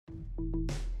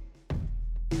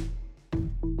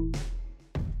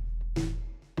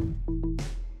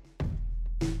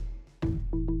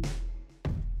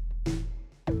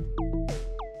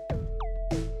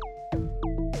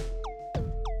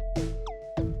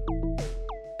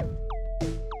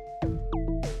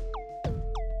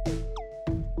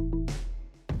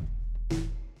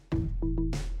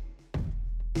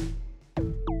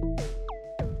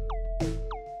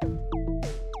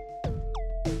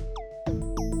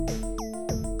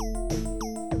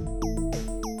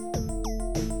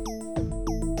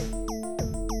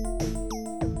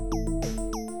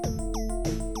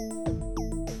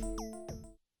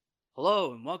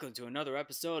Hello and welcome to another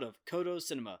episode of Codo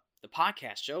Cinema, the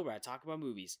podcast show where I talk about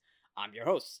movies. I'm your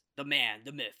host, the man,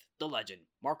 the myth, the legend,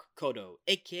 Mark Codo,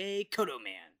 aka Codo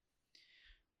Man.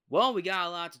 Well, we got a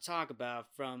lot to talk about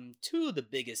from two of the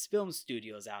biggest film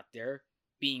studios out there,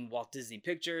 being Walt Disney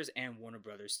Pictures and Warner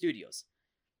Brothers Studios.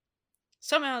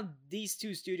 Somehow, these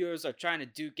two studios are trying to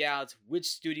duke out which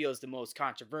studio is the most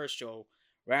controversial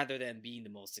rather than being the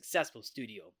most successful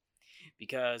studio.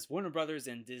 Because Warner Brothers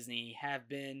and Disney have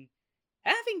been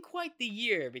having quite the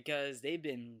year because they've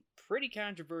been pretty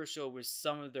controversial with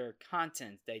some of their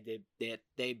content that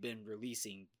they've been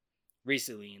releasing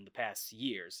recently in the past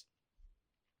years.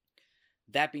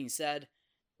 That being said,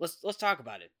 let's talk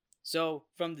about it. So,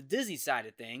 from the Disney side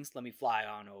of things, let me fly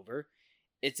on over.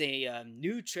 It's a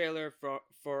new trailer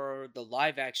for the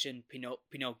live-action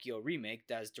Pinocchio remake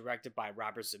that is directed by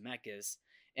Robert Zemeckis.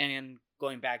 And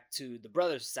going back to the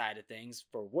Brothers side of things,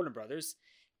 for Warner Brothers,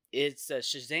 it's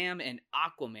Shazam and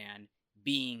Aquaman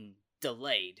being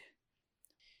delayed.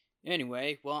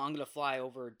 Anyway, well, I'm going to fly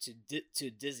over to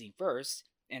Disney first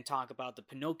and talk about the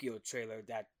Pinocchio trailer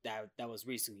that was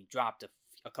recently dropped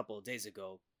a couple of days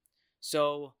ago.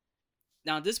 So,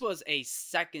 now this was a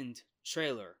second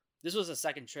trailer. This was a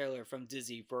second trailer from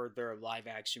Disney for their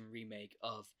live-action remake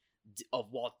of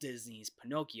Walt Disney's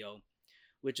Pinocchio,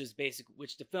 which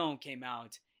the film came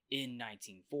out in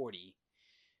 1940,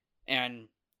 and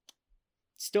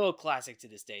still a classic to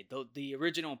this day. Though the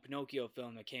original Pinocchio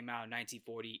film that came out in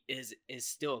 1940 is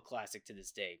still a classic to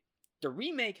this day. The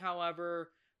remake,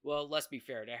 however, well, let's be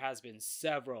fair, there has been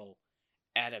several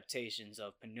adaptations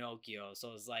of Pinocchio,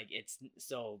 so it's like it's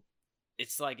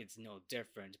no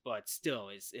different, but still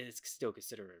it's still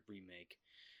considered a remake.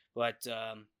 But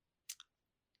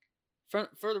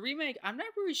for the remake, I'm not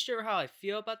really sure how I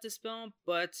feel about this film,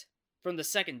 but from the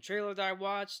second trailer that I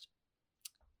watched,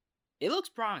 it looks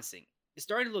promising. It's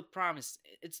starting to look promising.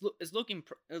 It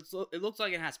looks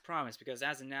like it has promise because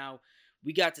as of now,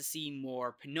 we got to see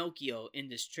more Pinocchio in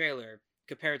this trailer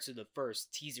compared to the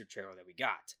first teaser trailer that we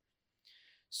got.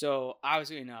 So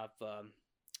obviously enough,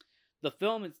 the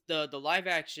film is the live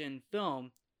action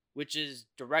film, which is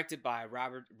directed by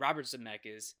Robert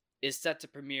Zemeckis, is set to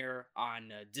premiere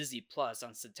on Disney Plus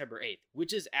on September 8th,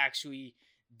 which is actually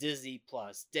Disney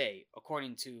Plus Day,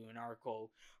 according to an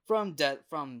article from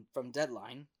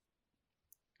Deadline,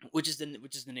 which is the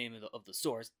name of the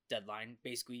source. Deadline,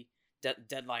 basically,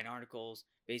 Deadline articles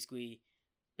basically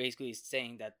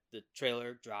saying that the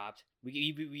trailer dropped.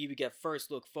 We would get first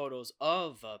look photos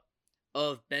of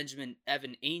Benjamin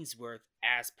Evan Ainsworth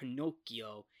as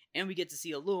Pinocchio, and we get to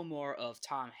see a little more of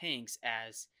Tom Hanks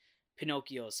as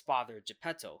Pinocchio's father,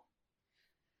 Geppetto.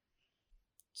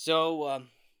 So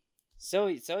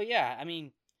yeah, I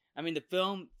mean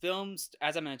the films,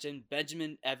 as I mentioned,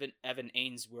 Benjamin Evan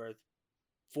Ainsworth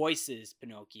voices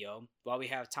Pinocchio, while we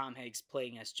have Tom Hanks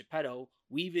playing as Geppetto.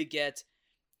 We would get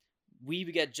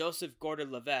Joseph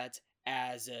Gordon-Levitt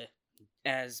as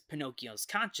Pinocchio's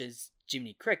conscience,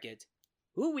 Jiminy Cricket,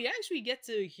 who we actually get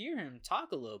to hear him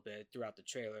talk a little bit throughout the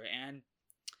trailer, and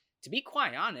to be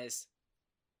quite honest,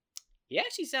 he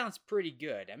actually sounds pretty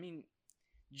good. I mean,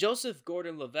 Joseph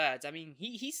Gordon-Levitt, I mean,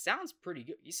 he sounds pretty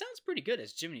good. He sounds pretty good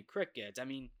as Jiminy Cricket. I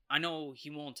mean, I know he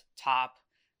won't top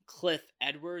Cliff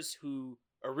Edwards, who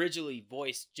originally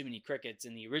voiced Jiminy Cricket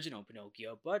in the original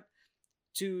Pinocchio, but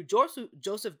to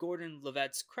Joseph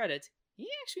Gordon-Levitt's credit, he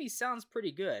actually sounds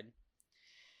pretty good.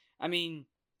 I mean,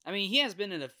 he has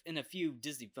been in a few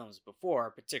Disney films before,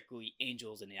 particularly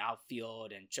Angels in the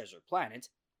Outfield and Treasure Planet,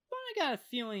 but I got a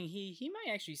feeling he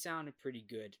might actually sound pretty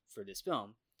good for this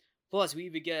film. Plus, we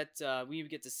would get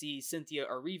to see Cynthia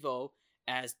Erivo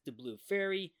as the Blue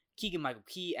Fairy, Keegan-Michael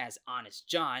Key as Honest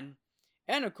John,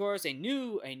 and of course a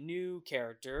new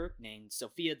character named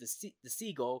Sophia the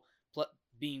Seagull,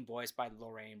 being voiced by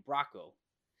Lorraine Bracco.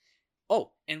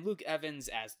 Oh, and Luke Evans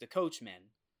as the Coachman.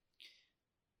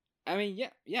 I mean,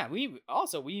 yeah. We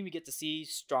even get to see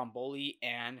Stromboli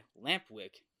and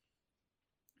Lampwick.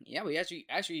 Yeah, we actually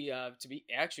to be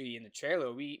actually in the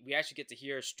trailer, we actually get to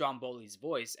hear Stromboli's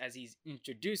voice as he's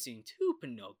introducing to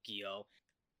Pinocchio,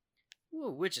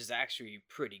 which is actually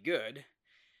pretty good.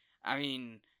 I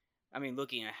mean,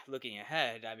 looking ahead. I'm looking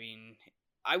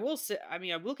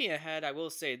ahead. I will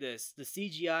say this: the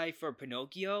CGI for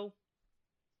Pinocchio,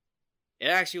 it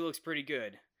actually looks pretty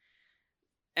good.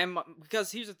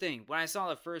 Because here's the thing: when I saw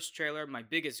the first trailer, my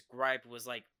biggest gripe was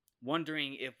like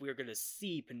wondering if we were gonna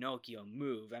see Pinocchio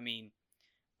move.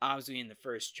 Obviously in the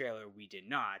first trailer we did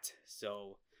not.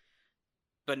 So,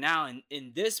 but now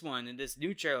in this one, in this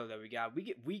new trailer that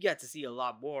we got to see a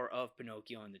lot more of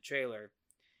Pinocchio in the trailer,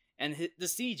 and the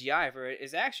CGI for it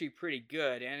is actually pretty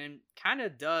good, and it kind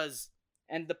of does.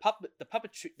 And the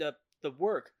puppetry, the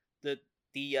work, the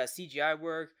CGI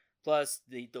work plus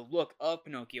the look of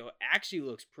Pinocchio actually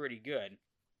looks pretty good,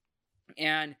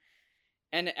 and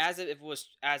as if it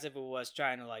was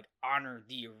trying to like honor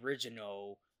the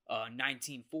original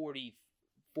 1940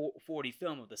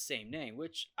 film of the same name,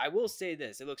 which I will say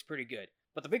this, it looks pretty good.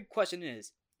 But the big question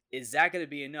is that going to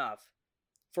be enough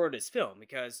for this film?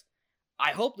 Because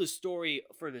I hope the story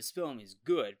for this film is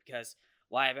good, because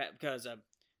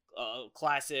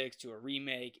classics to a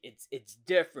remake, it's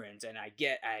different, and I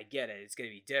get it. It's gonna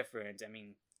be different. I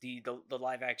mean, the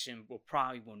live action will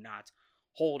not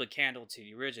hold a candle to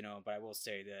the original, but I will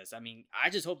say this. I mean, I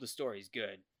just hope the story is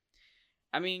good.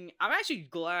 I mean, I'm actually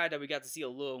glad that we got to see a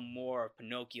little more of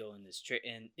Pinocchio in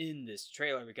this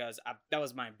trailer, because that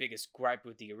was my biggest gripe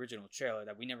with the original trailer,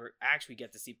 that we never actually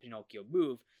get to see Pinocchio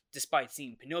move, despite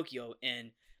seeing Pinocchio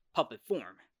in puppet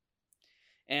form.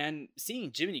 And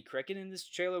seeing Jiminy Cricket in this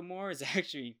trailer more is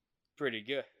actually pretty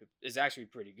good.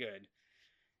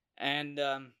 And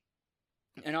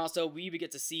also we even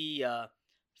get to see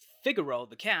Figaro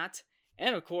the cat,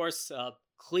 and of course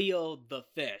Cleo the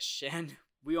fish. And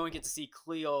we only get to see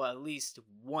Cleo at least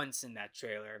once in that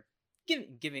trailer,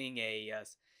 giving a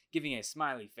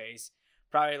smiley face,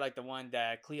 probably like the one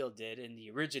that Cleo did in the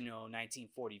original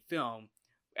 1940 film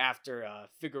after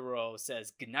Figaro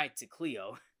says goodnight to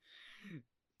Cleo.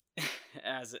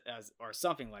 as or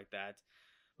something like that.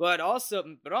 But also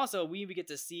we get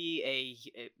to see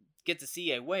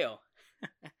a whale.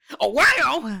 A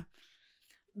whale?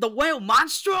 The whale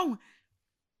monstro?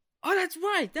 Oh, that's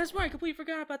right. That's right. I completely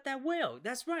forgot about that whale.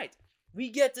 That's right. We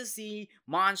get to see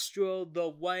Monstro the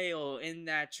whale in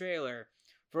that trailer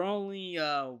for only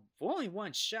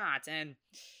one shot, and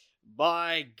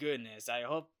by goodness, I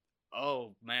hope.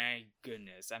 Oh my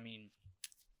goodness! I mean,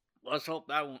 let's hope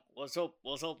that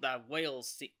whale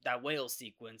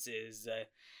sequence is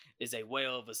a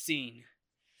whale of a scene.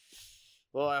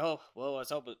 Well, I hope. Well, let's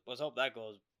hope that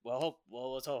goes.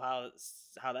 Let's hope how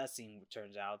that scene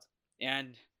turns out.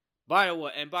 And by the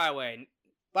way,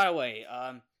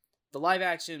 the live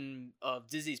action of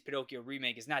Disney's Pinocchio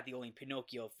remake is not the only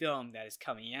Pinocchio film that is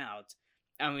coming out.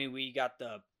 I mean, we got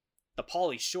the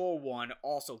Pauly Shore one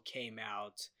also came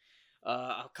out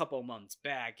a couple of months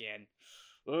back, and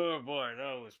oh boy,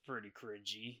 that was pretty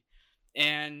cringy.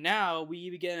 And now we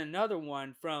even get another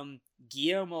one from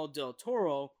Guillermo del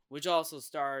Toro, which also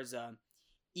stars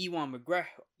Ewan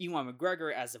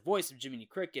McGregor as the voice of Jiminy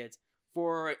Cricket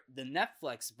for the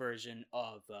Netflix version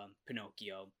of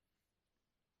Pinocchio.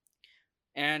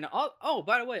 And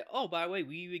by the way,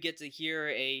 we would get to hear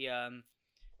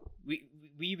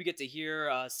we would get to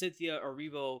hear Cynthia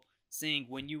Erivo sing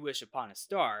 "When You Wish Upon a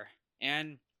Star,"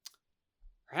 and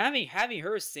having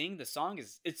her sing the song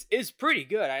is pretty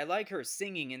good. I like her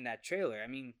singing in that trailer.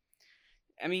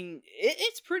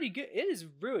 It's pretty good. It is a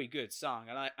really good song,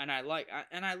 and I like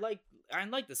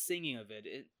the singing of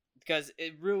it, because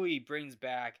it really brings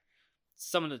back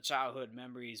some of the childhood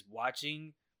memories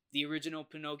watching the original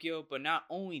Pinocchio. But not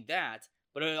only that,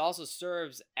 but it also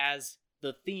serves as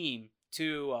the theme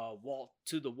to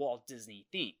the Walt Disney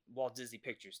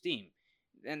Pictures theme,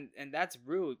 and that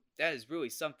is really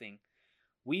something.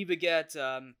 We would get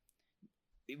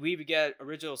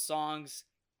original songs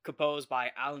composed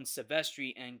by Alan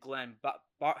Silvestri and Glenn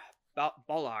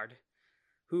Ballard,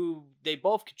 who they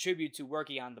both contribute to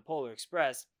working on the Polar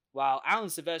Express, while Alan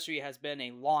Silvestri has been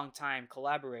a longtime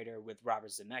collaborator with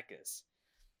Robert Zemeckis.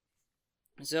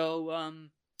 So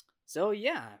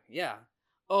yeah.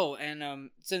 Oh,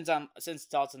 and since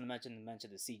it's also mentioned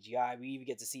the CGI, we even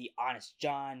get to see Honest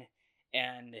John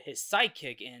and his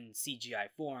sidekick in CGI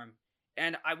form.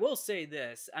 And I will say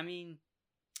this, I mean,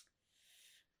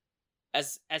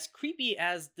 as creepy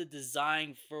as the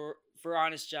design for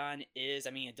Honest John is,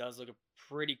 I mean, it does look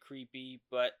pretty creepy,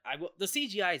 but the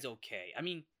CGI is okay. I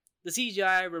mean, the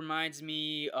CGI reminds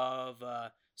me of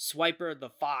Swiper the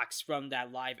Fox from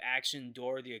that live action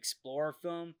Dora the Explorer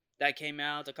film that came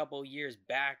out a couple years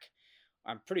back.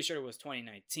 I'm pretty sure it was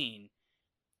 2019.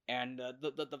 And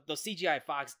the CGI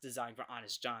fox design for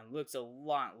Honest John looks a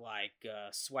lot like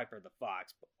Swiper the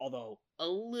Fox, although a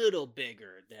little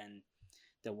bigger than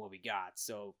what we got.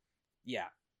 So, yeah.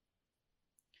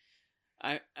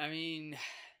 I mean,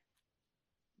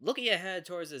 looking ahead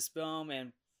towards this film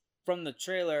and from the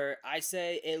trailer, I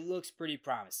say it looks pretty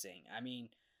promising. I mean,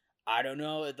 I don't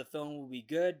know if the film will be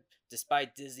good,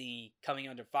 despite Disney coming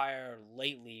under fire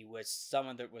lately with some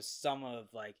of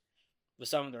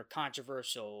their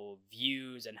controversial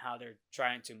views and how they're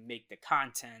trying to make the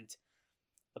content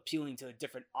appealing to a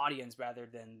different audience rather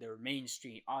than their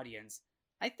mainstream audience.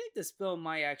 I think this film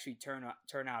might actually turn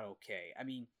out okay. I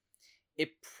mean,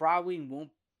 it probably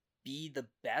won't be the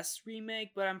best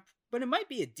remake, but it might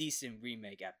be a decent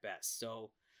remake at best. So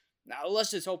now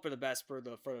let's just hope for the best for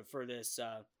this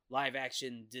live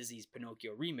action Disney's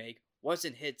Pinocchio remake once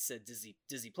it hits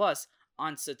Disney Plus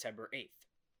on September 8th.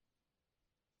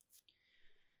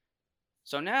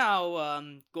 So now,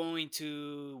 going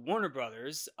to Warner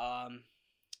Brothers,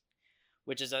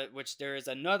 which there is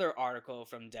another article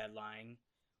from Deadline.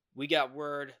 We got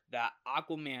word that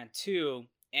Aquaman 2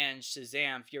 and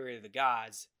Shazam: Fury of the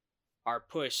Gods are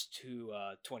pushed to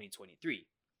 2023.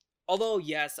 Although,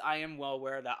 yes, I am well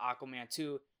aware that Aquaman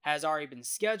 2 has already been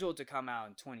scheduled to come out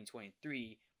in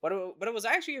 2023, but it was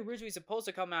actually originally supposed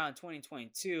to come out in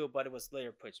 2022, but it was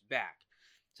later pushed back.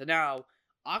 So now,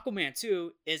 Aquaman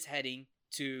 2 is heading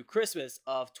to Christmas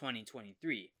of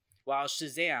 2023, while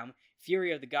Shazam: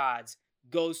 Fury of the Gods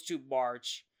goes to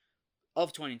March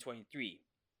of 2023.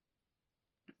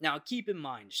 Now, keep in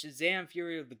mind, Shazam: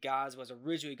 Fury of the Gods was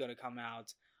originally going to come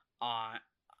out on.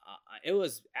 It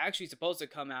was actually supposed to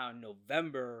come out in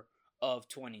November of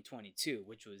 2022,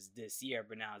 which was this year,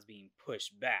 but now it's being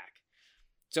pushed back.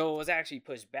 So it was actually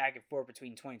pushed back and forth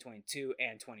between 2022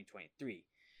 and 2023.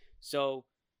 So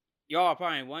y'all are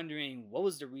probably wondering what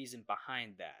was the reason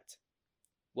behind that.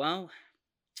 Well,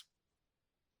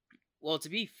 to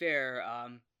be fair,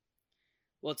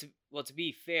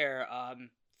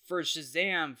 for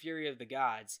Shazam: Fury of the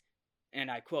Gods, and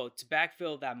I quote, to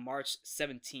backfill that March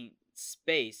 17th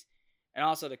space, and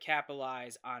also to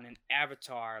capitalize on an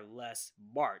Avatar-less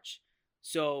March.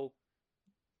 So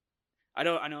I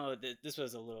know that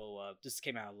this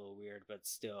came out a little weird, but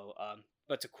still,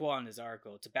 but to quote on this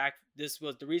article, this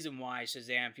was the reason why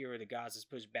Shazam: Fury of the Gods was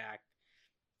pushed back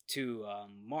to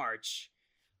March,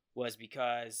 was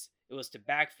because it was to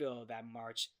backfill that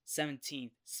March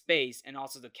 17th space and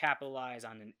also to capitalize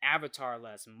on an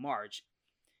Avatar-less March.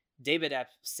 David F.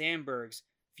 Sandberg's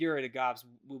Fury of the Gods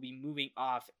will be moving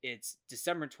off its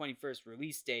December 21st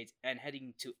release date and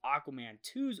heading to Aquaman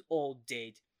 2's old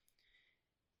date.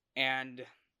 And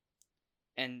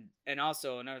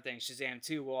also another thing, Shazam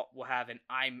 2 will have an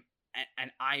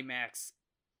IMAX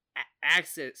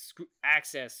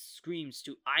access screens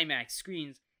to IMAX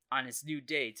screens on its new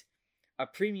date, a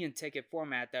premium ticket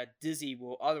format that Disney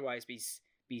will otherwise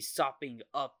be sopping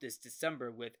up this December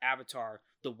with Avatar: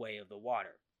 The Way of the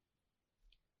Water.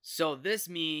 So this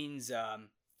means Shazam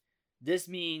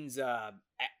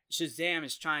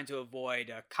is trying to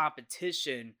avoid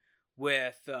competition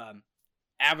with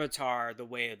Avatar: The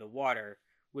Way of the Water,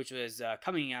 which was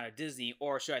coming out of Disney,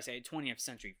 or should I say 20th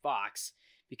Century Fox,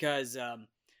 because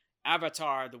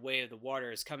Avatar: The Way of the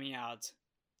Water is coming out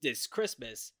this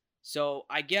Christmas. So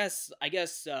I guess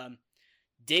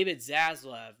David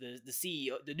Zaslav, the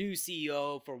CEO, the new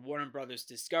CEO for Warner Brothers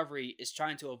Discovery, is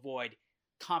trying to avoid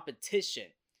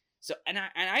competition. So and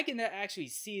I can actually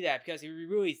see that, because if you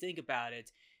really think about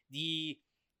it, the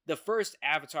first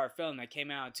Avatar film that came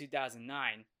out in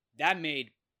 2009, that made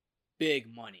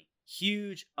big money,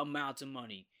 huge amounts of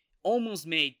money, almost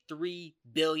made $3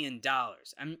 billion.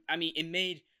 I mean, it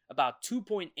made about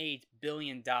 $2.8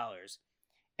 billion.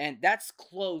 And that's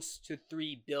close to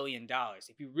 $3 billion.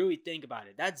 If you really think about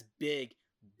it, that's big,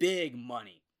 big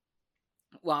money.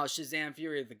 While Shazam: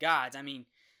 Fury of the Gods, I mean,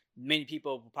 many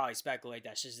people will probably speculate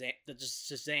that the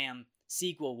Shazam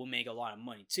sequel will make a lot of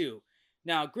money too.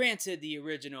 Now, granted, the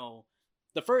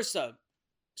first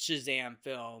Shazam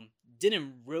film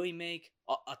didn't really make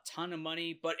a ton of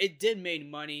money, but it did make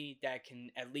money that can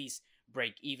at least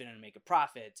break even and make a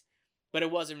profit. But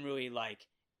it wasn't really like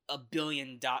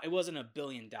it wasn't a $1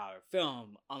 billion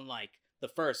film, unlike the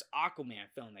first Aquaman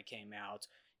film that came out.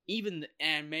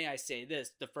 And may I say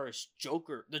this, the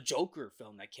Joker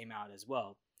film that came out as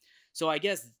well. So I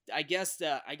guess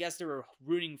they were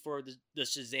rooting for the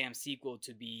Shazam sequel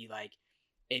to be like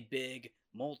a big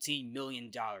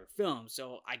multi-million-dollar film.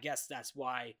 So I guess that's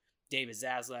why David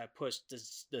Zaslav pushed the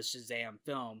Shazam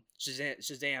film,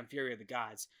 Shazam: Fury of the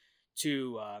Gods,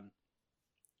 to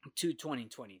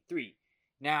 2023.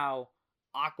 Now,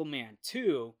 Aquaman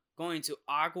 2, going to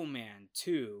Aquaman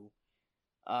 2,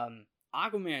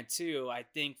 Aquaman 2, I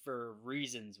think for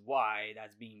reasons why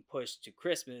that's being pushed to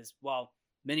Christmas, well,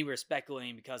 many were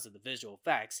speculating because of the visual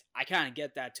effects. I kind of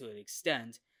get that to an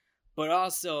extent, but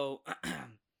also,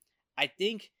 I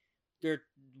think they're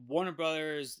Warner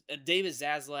Brothers, David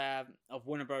Zaslav of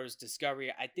Warner Brothers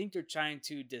Discovery, I think they're trying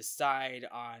to decide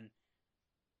on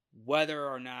whether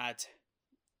or not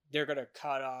they're gonna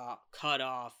cut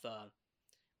off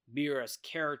Mira's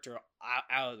character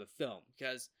out of the film,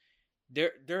 because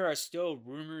there are still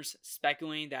rumors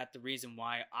speculating that the reason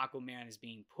why Aquaman is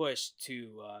being pushed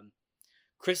to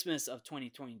Christmas of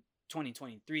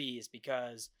 2023 is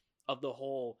because of the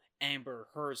whole Amber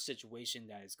Heard situation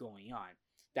that is going on,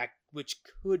 that which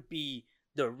could be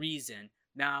the reason.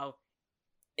 Now,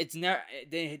 it's never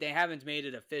they haven't made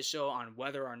it official on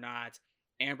whether or not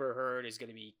Amber Heard is going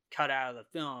to be cut out of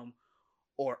the film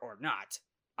or not.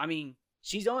 I mean,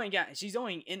 she's only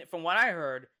in it, from what I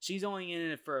heard, she's only in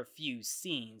it for a few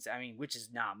scenes. I mean, which is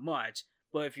not much,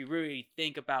 but if you really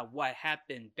think about what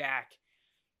happened back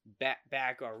a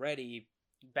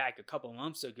couple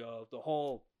months ago, the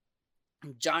whole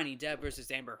Johnny Depp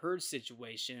versus Amber Heard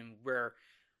situation, where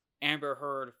Amber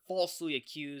Heard falsely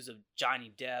accused of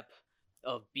Johnny Depp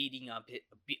of beating up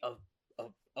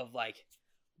of like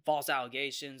false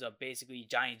allegations of basically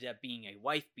Johnny Depp being a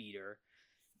wife beater,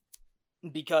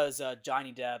 because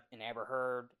Johnny Depp and Amber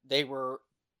Heard, they were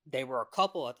a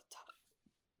couple at the time.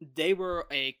 They were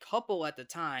a couple at the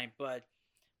time, but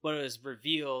it was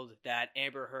revealed that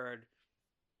Amber Heard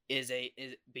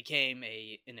became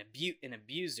an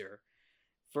abuser.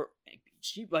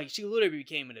 She literally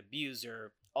became an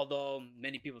abuser, although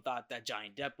many people thought that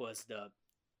Johnny Depp was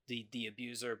the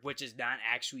abuser, which is not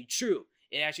actually true.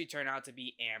 It actually turned out to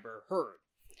be Amber Heard,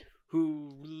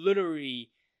 who literally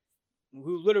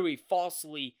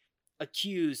falsely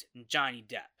accused Johnny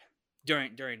Depp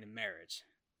during the marriage.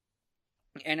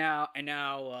 And now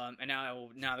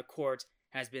the court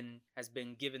has been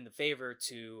given the favor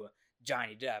to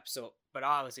Johnny Depp. So, but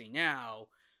obviously now,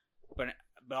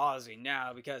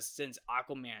 because since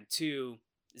Aquaman 2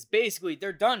 is basically,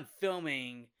 they're done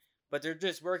filming, but they're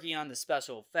just working on the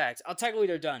special effects. Technically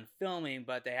they're done filming,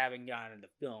 but they haven't gotten the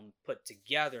film put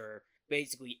together,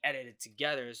 basically edited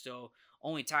together. So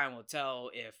only time will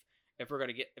tell if we're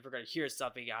gonna hear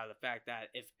something out of the fact that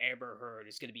if Amber Heard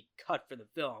is gonna be cut for the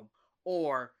film,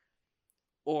 or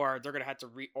they're gonna have to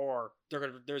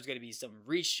there's gonna be some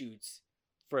reshoots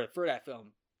for that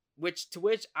film. Which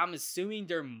I'm assuming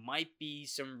there might be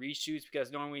some reshoots,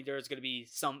 because normally there's gonna be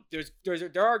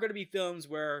there are gonna be films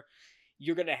where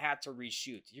you're gonna have to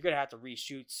reshoot. You're gonna have to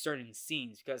reshoot certain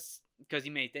scenes because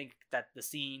you may think that the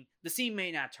scene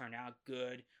may not turn out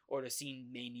good, or the scene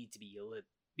may need to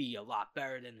be a lot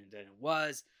better than it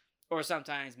was, or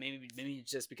sometimes maybe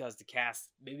it's just because the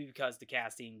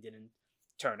casting didn't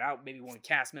turn out. Maybe one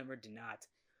cast member did not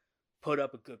put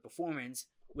up a good performance,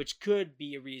 which could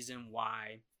be a reason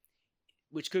why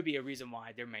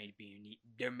there may be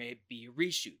a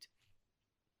reshoot.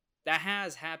 That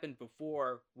has happened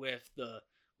before with the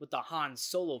Han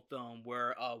Solo film,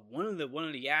 where one of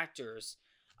the actors,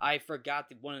 I forgot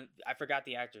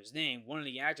the actor's name. One of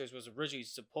the actors was originally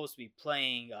supposed to be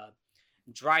playing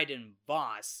Dryden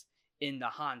Voss in the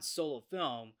Han Solo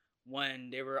film when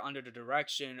they were under the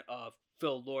direction of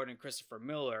Phil Lord and Christopher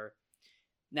Miller.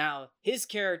 Now, his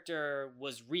character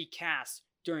was recast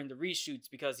during the reshoots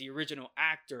because the original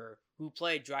actor who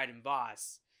played Dryden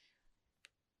Voss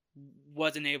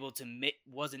wasn't able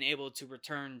to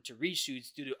return to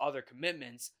reshoots due to other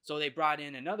commitments, so they brought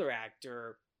in another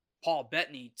actor, Paul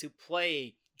Bettany, to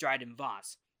play Dryden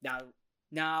Voss.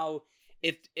 Now,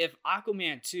 if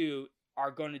Aquaman 2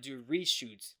 are going to do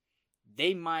reshoots,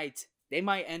 they might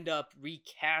end up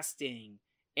recasting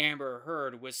Amber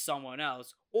Heard with someone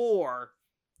else, or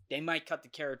they might cut the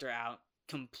character out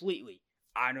completely.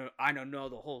 I don't know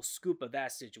the whole scoop of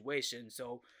that situation,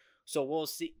 so we'll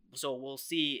see.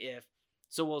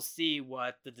 We'll see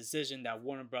what the decision that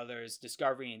Warner Brothers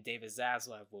Discovery and David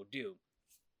Zaslav will do.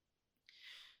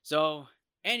 So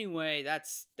anyway,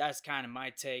 that's kind of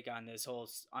my take on this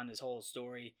whole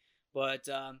story. But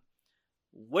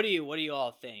what do you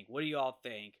all think? What do you all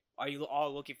think? Are you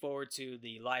all looking forward to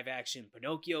the live action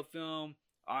Pinocchio film?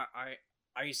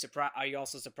 Are you surprised? Are you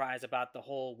also surprised about the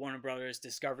whole Warner Brothers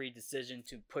Discovery decision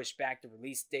to push back the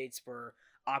release dates for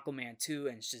Aquaman 2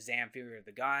 and Shazam: Fury of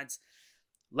the Gods?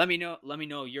 Let me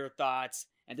know your thoughts.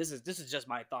 And this is just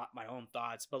my own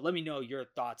thoughts, but let me know your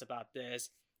thoughts about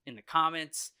this in the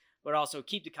comments. But also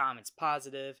keep the comments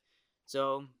positive.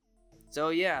 So So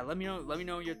yeah, let me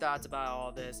know your thoughts about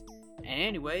all this. And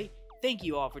anyway, thank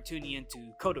you all for tuning in to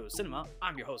Codo Cinema.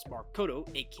 I'm your host Mark Codo,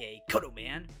 aka Codo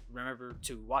Man. Remember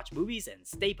to watch movies and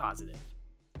stay positive.